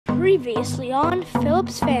Previously on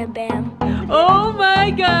Phillips FamBam. Oh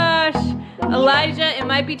my gosh! Elijah, it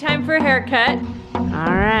might be time for a haircut.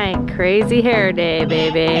 Alright, crazy hair day,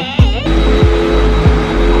 baby.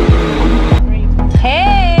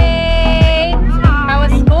 Hey! How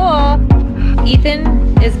was school?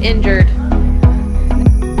 Ethan is injured.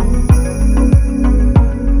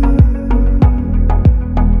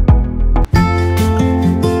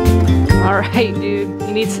 Alright, dude.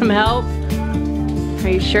 You need some help? Are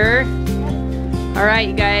you sure? Alright,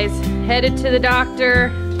 you guys. Headed to the doctor.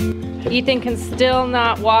 Ethan can still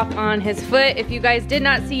not walk on his foot. If you guys did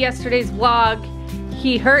not see yesterday's vlog,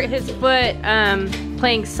 he hurt his foot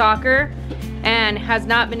playing soccer and has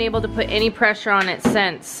not been able to put any pressure on it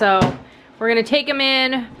since. So we're gonna take him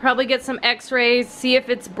in, probably get some x-rays, see if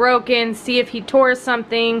it's broken, see if he tore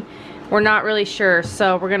something. We're not really sure,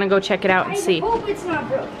 so we're gonna go check it out and see. I hope it's not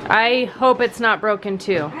broken. I hope it's not broken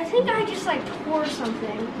too. I think I just like tore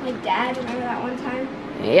something. Like Dad, remember that one time?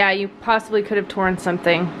 Yeah, you possibly could have torn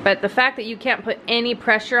something. But the fact that you can't put any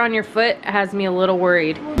pressure on your foot has me a little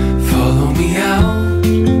worried. Follow me out,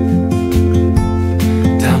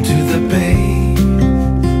 down to the bay.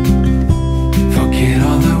 Forget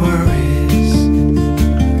all the worries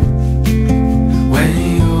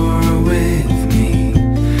when you're with me.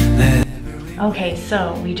 Okay,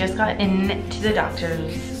 so we just got into the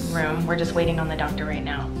doctor's room. We're just waiting on the doctor right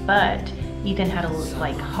now. But Ethan had to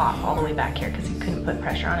like hop all the way back here because he couldn't put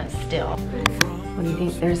pressure on it still. What do you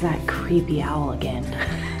think? There's that creepy owl again.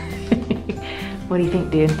 What do you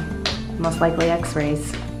think, dude? Most likely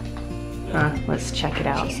x-rays. Huh, let's check it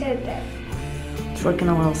out. She said that. It's looking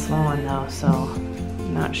a little swollen though, so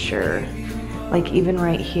I'm not sure. Like even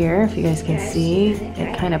right here, if you guys can see,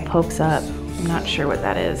 it kind of pokes up. I'm not sure what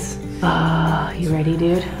that is. You ready,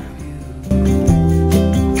 dude?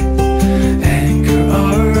 Anchor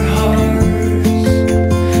our hearts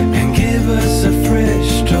and give us a fresh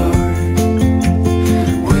start.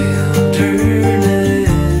 Wilderness,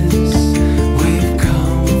 we've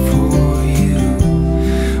come for you.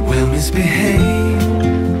 We'll misbehave,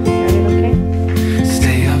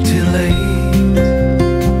 stay up till late.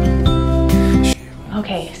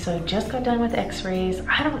 Okay, so just got done with x-rays.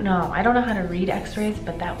 I don't know how to read x-rays,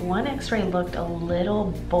 but that one x-ray looked a little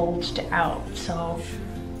bulged out, so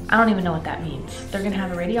I don't even know what that means. They're gonna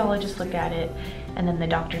have a radiologist look at it, and then the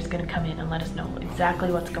doctor's gonna come in and let us know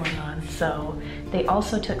exactly what's going on. So they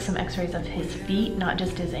also took some x-rays of his feet, not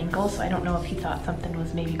just his ankles, so I don't know if he thought something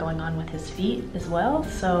was maybe going on with his feet as well,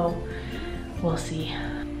 so we'll see.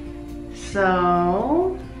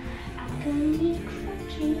 So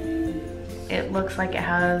it looks like it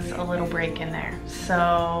has a little break in there.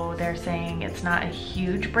 So they're saying it's not a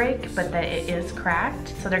huge break, but that it is cracked.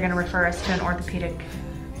 So they're gonna refer us to an orthopedic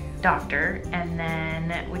doctor, and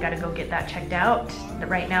then we gotta go get that checked out.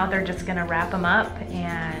 Right now they're just gonna wrap him up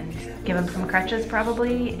and give him some crutches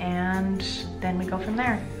probably, and then we go from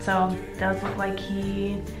there. So it does look like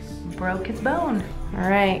he broke his bone. All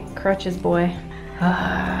right, crutches boy.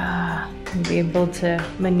 You be able to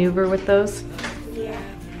maneuver with those? Yeah.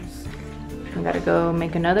 I gotta go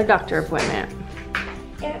make another doctor appointment.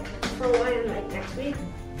 Yeah, for when, like next week?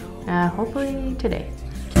 Hopefully today.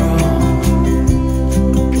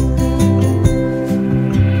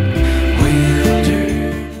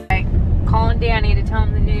 Right, calling Danny to tell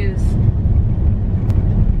him the news.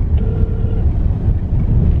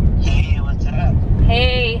 Hey, what's up?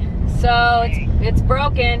 Hey, so it's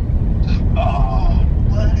broken. Oh,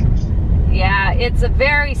 what? Yeah, it's a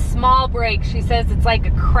very small break. She says it's like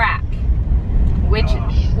a crack,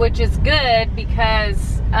 which is good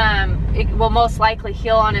because it will most likely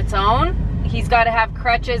heal on its own. He's got to have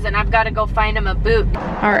crutches, and I've got to go find him a boot.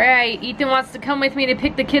 All right, Ethan wants to come with me to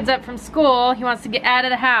pick the kids up from school. He wants to get out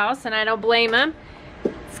of the house, and I don't blame him.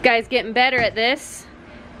 This guy's getting better at this.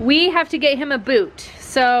 We have to get him a boot,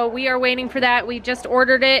 so we are waiting for that. We just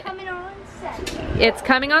ordered it. Coming on Saturday. It's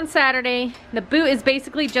coming on Saturday. The boot is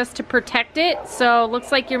basically just to protect it, so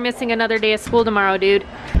looks like you're missing another day of school tomorrow, dude.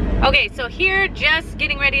 Okay, so here, just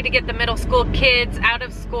getting ready to get the middle school kids out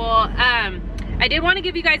of school. I did want to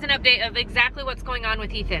give you guys an update of exactly what's going on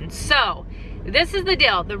with Ethan. So, this is the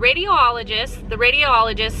deal. The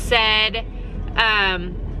radiologist said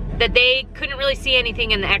that they couldn't really see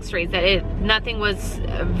anything in the x-rays, that nothing was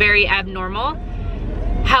very abnormal.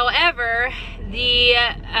 However, the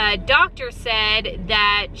doctor said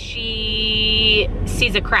that she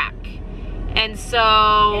sees a crack. And so...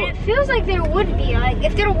 And it feels like there would be. Like,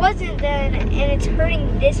 if there wasn't, then, and it's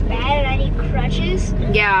hurting this bad and I need crutches,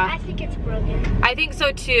 yeah, I think it's broken. I think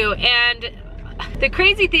so too. And the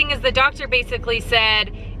crazy thing is the doctor basically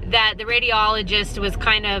said that the radiologist was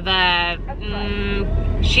kind of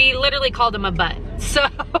She literally called him a butt. So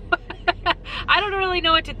I don't really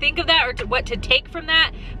know what to think of that or what to take from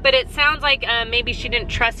that, but it sounds like maybe she didn't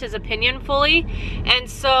trust his opinion fully. And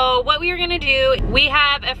so what we are gonna do, we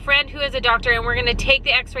have a friend who is a doctor and we're gonna take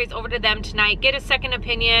the x-rays over to them tonight, get a second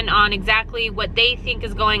opinion on exactly what they think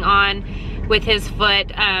is going on with his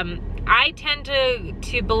foot. I tend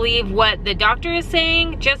to believe what the doctor is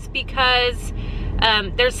saying just because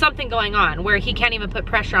there's something going on where he can't even put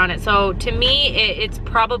pressure on it. So to me, it's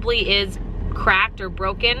probably is cracked or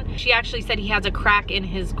broken. She actually said he has a crack in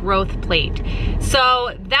his growth plate.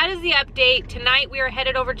 So that is the update. Tonight we are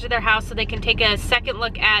headed over to their house so they can take a second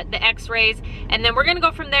look at the x-rays, and then we're gonna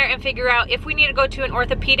go from there and figure out if we need to go to an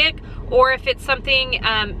orthopedic or if it's something,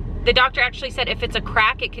 the doctor actually said if it's a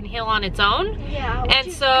crack, it can heal on its own. Yeah.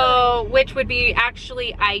 And so, which would be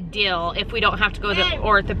actually ideal if we don't have to go to the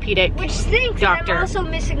orthopedic Which stinks. doctor. I'm also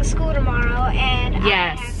missing school tomorrow, and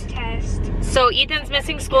Yes. I have to test. So Ethan's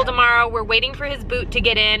missing school tomorrow. We're waiting for his boot to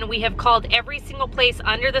get in. We have called every single place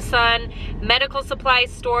under the sun, medical supply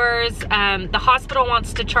stores. The hospital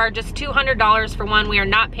wants to charge us $200 for one. We are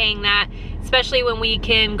not paying that, especially when we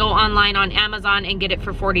can go online on Amazon and get it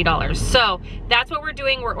for $40. So that's what we're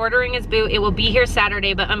doing. We're ordering his boot. It will be here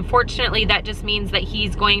Saturday, but unfortunately that just means that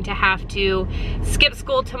he's going to have to skip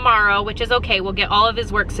school tomorrow, which is okay. We'll get all of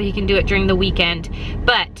his work so he can do it during the weekend.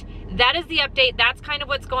 But that is the update. That's kind of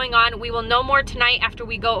what's going on. We will know more tonight after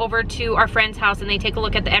we go over to our friend's house and they take a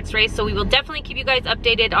look at the x-rays. So we will definitely keep you guys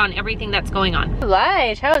updated on everything that's going on.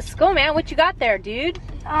 Lige, how was school, man? What you got there, dude?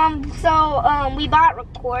 We bought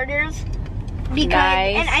recorders because,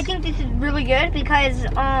 Nice. and I think this is really good because,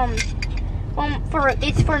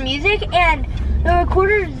 it's for music, and the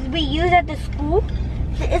recorders we use at the school,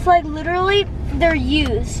 it's like literally they're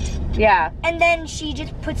used, Yeah, and then she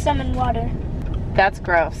just puts them in water. that's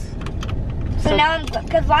gross. So now,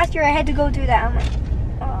 because last year I had to go through that, I'm like,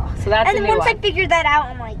 oh. So that's And a then new once I one. figured that out,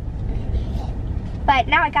 I'm like, but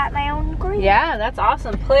now I got my own grade. Yeah, that's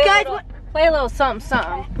awesome. Play Guys, play a little something,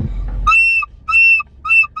 something.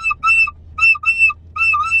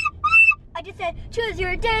 I just said, choose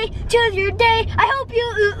your day, choose your day. I hope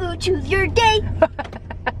you choose your day.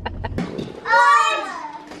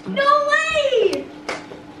 No way!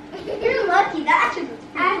 You're lucky. That actually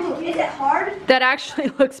is it hard? That actually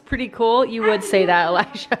looks pretty cool. You would say that,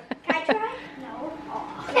 Elijah. Can I try? No.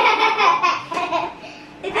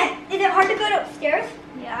 Is it hard to go upstairs?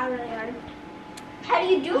 Yeah, really hard. How do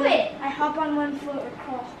you do it? I hop on one foot or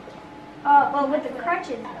crawl. Well, with the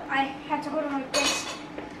crutches, I have to hold them like this.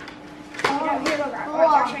 Oh, here, look,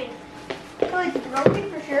 I'll show you. So it's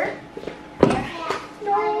broken for sure. Yeah.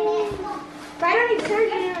 No. But I don't need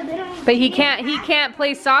surgery. They don't. But he can't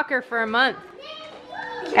play soccer for a month.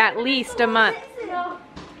 At least a month. No.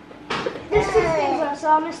 There's 6 games left, so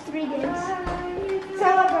I'll miss 3 games. So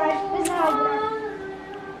I look right. This is how I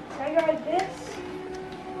go. So I go like this.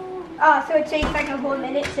 Oh, so it takes like a whole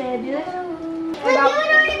minute to do this?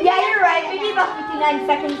 Yeah, you're right. Maybe about 59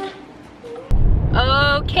 seconds.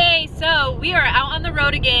 Okay, so we are out on the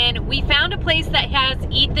road again. We found a place that has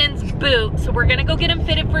Ethan's boot, so we're gonna go get him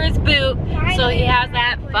fitted for his boot. So he has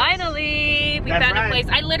that. Finally, we found a place.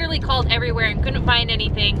 I literally called everywhere and couldn't find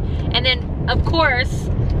anything. And then, of course,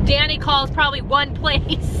 Danny calls probably one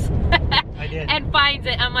place I did. and finds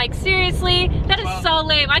it. I'm like, seriously? That is so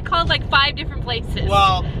lame. I called like 5 different places.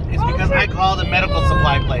 Well, it's because I called a medical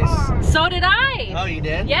supply place. So did I. Oh, you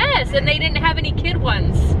did? Yes, and they didn't have any kid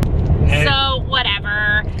ones. Hey. So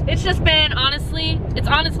whatever. It's just been it's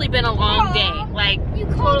honestly been a long day. Like, You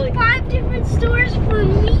called 5 different stores for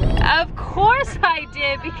me? of course I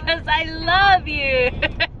did, because I love you.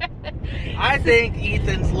 I think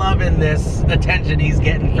Ethan's loving this attention he's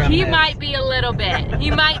getting from He this. might be a little bit. He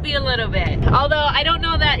might be a little bit. Although I don't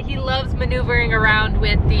know that he loves maneuvering around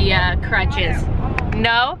with the crutches.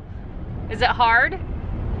 No? Is it hard?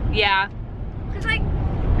 Yeah. Cause like,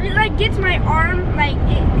 it like gets my arm, like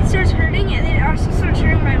it starts hurting, and then it also starts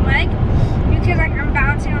hurting my leg because like I'm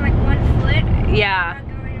bouncing on like one foot. Yeah.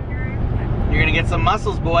 You're gonna get some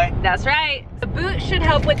muscles, boy. That's right. The boot should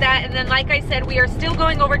help with that, and then like I said, we are still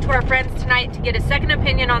going over to our friends tonight to get a second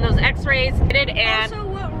opinion on those x-rays. And Also,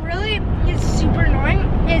 what really is super annoying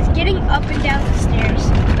is getting up and down the stairs.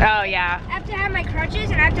 oh yeah. I have to have my crutches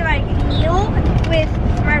and I have to like kneel with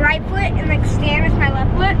my right foot and like stand with my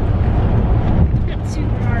left foot. It's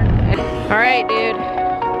super hard. All right, dude.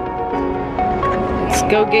 Let's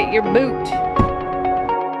go get your boot.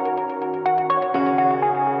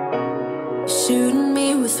 Shooting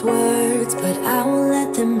me with words, but I won't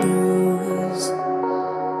let them bruise.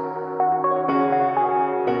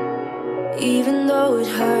 Even though it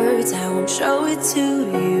hurts, I won't show it to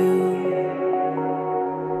you.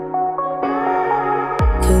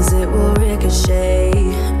 ricochet.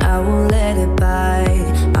 I won't let it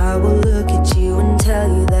bite. I will look at you and tell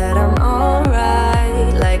you that I'm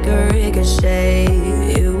alright. Like a ricochet,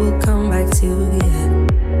 it will come back to you.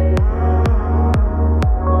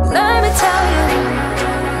 Let me tell you,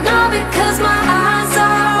 not because my eyes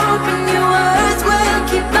are open, your words will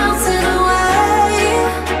keep bouncing away.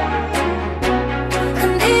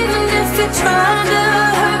 And even if you're trying to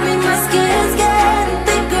hurt me, my skin's getting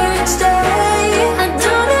thicker each day. I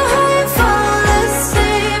don't know how you fall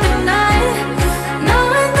asleep at night,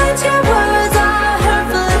 knowing that your words are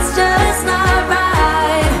hurtful, it's just not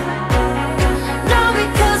right. No,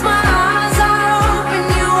 because my eyes are open,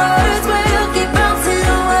 your words will keep bouncing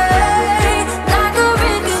away. Like a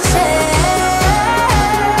ricochet,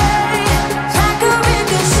 like a ricochet, like a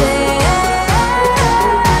ricochet,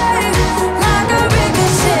 like a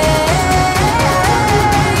ricochet.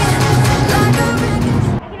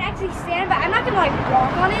 I can actually stand, but I'm not gonna like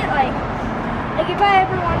walk on it. Like if I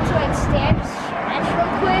ever want to like stand, stretch real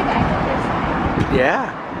quick, I can just. Yeah.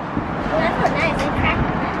 Well, that's so nice. I cracked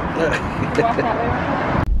that. Walk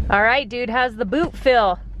that way. All right, dude, how's the boot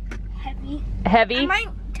feel? Heavy. Heavy? I might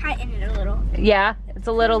tighten it a little. Yeah, it's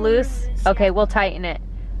a little loose. loose, Okay, yeah. we'll tighten it.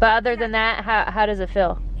 But other than that, how does it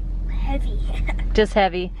feel? Heavy. Just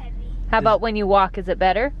heavy. Heavy. How about when you walk? Is it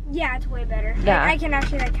better? Yeah, it's way better. Yeah. I can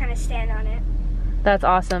actually like kind of stand on it. That's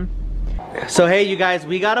awesome. So hey, you guys,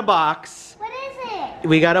 we got a box. What is it?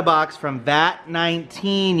 We got a box from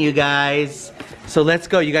VAT19, you guys. So let's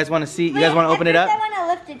go. You guys want to see? You guys want to open it up? I want to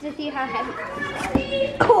lift it to see how heavy.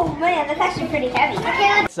 Oh man, that's actually pretty heavy.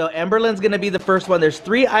 Okay, So Emberlyn's gonna be the first one. There's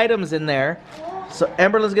 3 items in there. So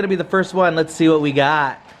Emberlyn's gonna be the first one. Let's see what we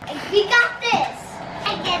got. we got this.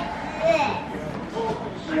 I get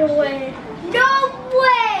this. No way. No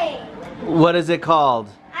way. What is it called?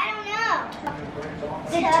 I don't know.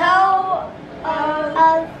 The toe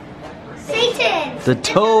of Satan. The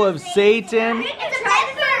toe of Satan? It's a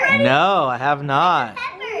pepper. No, I have not.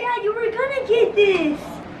 Yeah, you were gonna get this.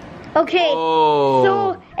 Okay, Oh.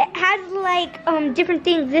 so it has like different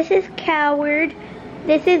things. This is coward.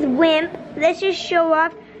 This is wimp. This is show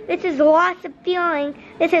off. This is lots of feeling.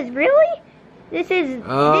 This is really? This is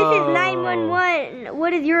 911.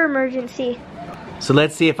 What is your emergency? So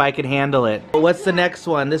let's see if I can handle it. What's the next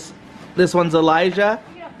one? This one's Elijah.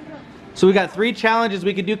 So we got 3 challenges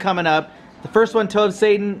we could do coming up. The first one, toe of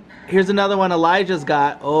Satan. Here's another one Elijah's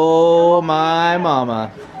got. Oh my mama.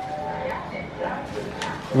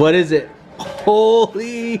 What is it?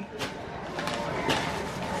 Holy.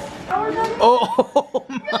 Oh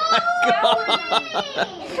my god.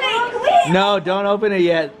 No, don't open it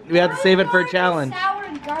yet. We have to save it for a challenge.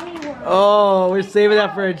 Oh, we're saving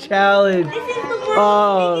that for a challenge.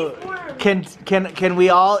 Oh, can we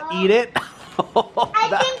all eat it? I think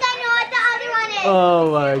I know what the other one is.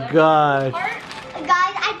 Oh my gosh.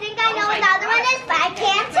 Guys, I think I know what the other one is, but I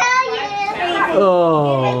can't tell you.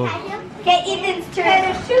 Oh. Okay, Ethan's turn.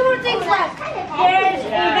 There's 2 more things left. There's a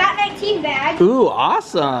VAT19 bag. Ooh,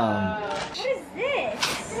 awesome. What is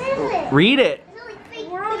this? Read it.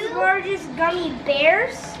 World's largest gummy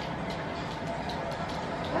bears.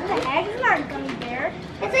 What the heck? It's not a gummy bear.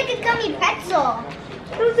 It's like a gummy pretzel.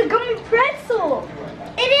 It was a gummy pretzel.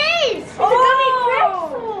 It is. It's a gummy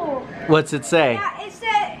pretzel. What's it say? Yeah, it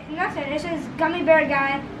said nothing. It says gummy bear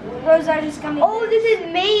guy. World's largest gummy. Oh, this is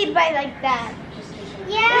made by like that.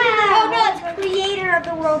 Yeah. Oh no, it's creator of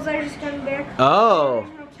the world's largest gummy bear. Oh.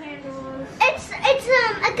 It's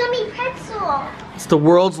a gummy pretzel. It's the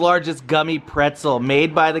world's largest gummy pretzel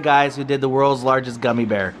made by the guys who did the world's largest gummy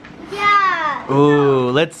bear. Yeah. Ooh,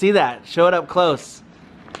 let's see that. Show it up close.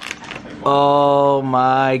 Oh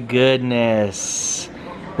my goodness.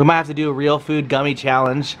 We might have to do a real food gummy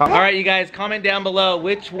challenge. All right, you guys, comment down below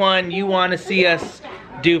which one you want to see us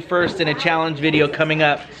do first in a challenge video coming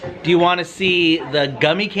up. Do you want to see the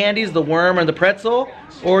gummy candies, the worm or the pretzel?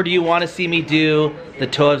 Or do you want to see me do the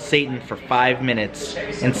toe of Satan for 5 minutes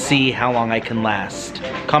and see how long I can last?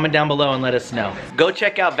 Comment down below and let us know. Go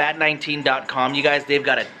check out VAT19.com. You guys, they've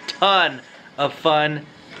got a ton of fun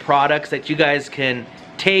products that you guys can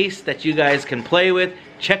taste, that you guys can play with.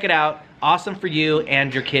 Check it out. Awesome for you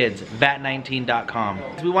and your kids. VAT19.com.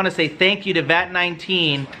 We want to say thank you to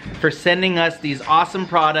VAT19 for sending us these awesome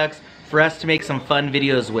products for us to make some fun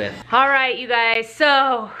videos with. All right, you guys,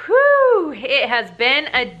 so whew, it has been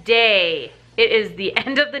a day. It is the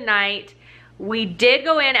end of the night. We did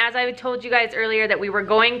go in, as I told you guys earlier, that we were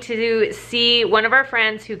going to see one of our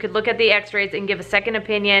friends who could look at the x-rays and give a second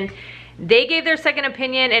opinion. They gave their second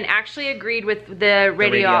opinion and actually agreed with the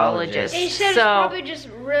radiologist. They said it's probably just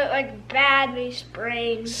like badly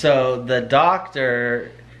sprained. So the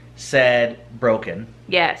doctor said broken.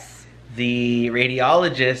 Yes. The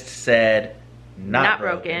radiologist said not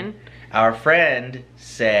broken. Our friend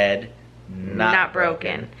said not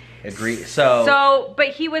broken. Agree. So, but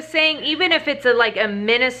he was saying even if it's like a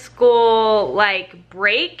minuscule like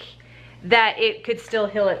break, that it could still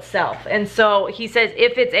heal itself. And so he says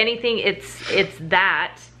if it's anything, it's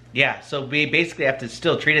that. Yeah, so we basically have to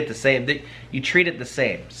still treat it the same. You treat it the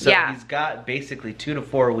same. So yeah. He's got basically 2 to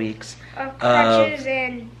 4 weeks of crutches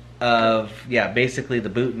basically the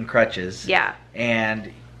boot and crutches. Yeah.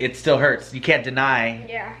 And it still hurts. You can't deny.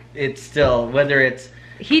 Yeah. It's still, whether it's...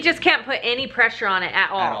 He just can't put any pressure on it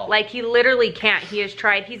at all. Like, he literally can't. He has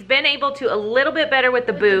tried. He's been able to a little bit better with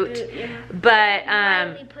the boot. Yeah. But,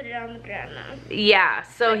 I put it on the ground now. Yeah,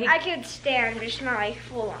 so I could stand, just not like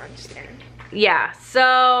full-on stand. Yeah,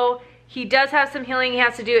 so he does have some healing he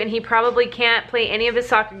has to do, and he probably can't play any of his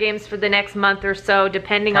soccer games for the next month or so,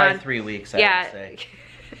 depending probably on... 3 weeks, I would say.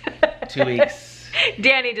 2 weeks.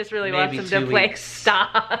 Danny just really wants him to play.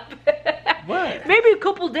 Stop. What? Maybe a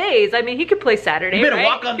couple days. I mean, he could play Saturday, You better right?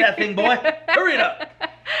 walk on that thing, boy. Hurry it up.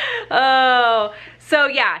 Oh, so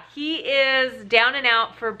yeah, he is down and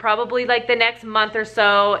out for probably like the next month or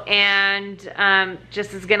so, and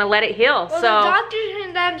just is gonna let it heal. Well, so the doctors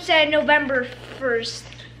and them said November 1st.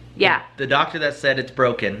 Yeah. The doctor that said it's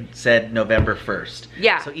broken said November 1st.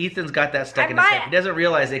 Yeah. So Ethan's got that stuck in his head. He doesn't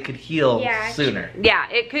realize it could heal sooner. Yeah,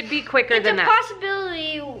 it could be quicker than that. It's a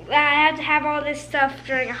possibility that I had to have all this stuff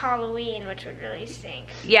during Halloween, which would really stink.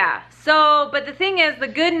 Yeah. So, but the thing is, the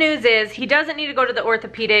good news is he doesn't need to go to the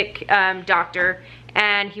orthopedic doctor,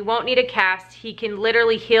 and he won't need a cast. He can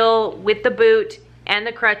literally heal with the boot and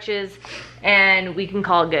the crutches, and we can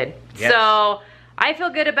call it good. Yes. So I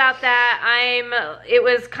feel good about that. It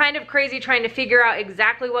was kind of crazy trying to figure out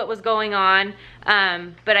exactly what was going on,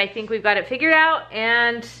 but I think we've got it figured out,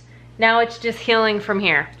 and now it's just healing from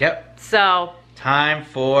here. Yep. So time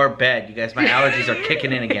for bed. You guys, my allergies are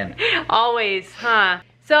kicking in again. Always, huh?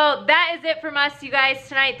 So that is it from us, you guys,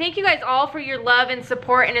 tonight. Thank you guys all for your love and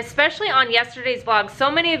support, and especially on yesterday's vlog.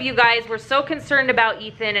 So many of you guys were so concerned about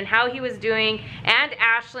Ethan and how he was doing, and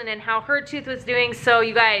Ashlyn and how her tooth was doing. So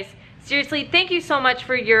you guys, seriously, thank you so much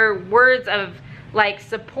for your words of like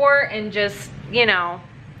support and just, you know,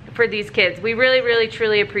 for these kids. We really, really,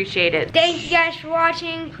 truly appreciate it. Thank you guys for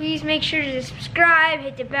watching. Please make sure to subscribe,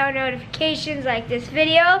 hit the bell notifications, like this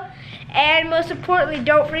video, and most importantly,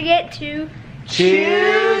 don't forget to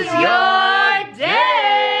choose your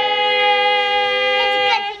day.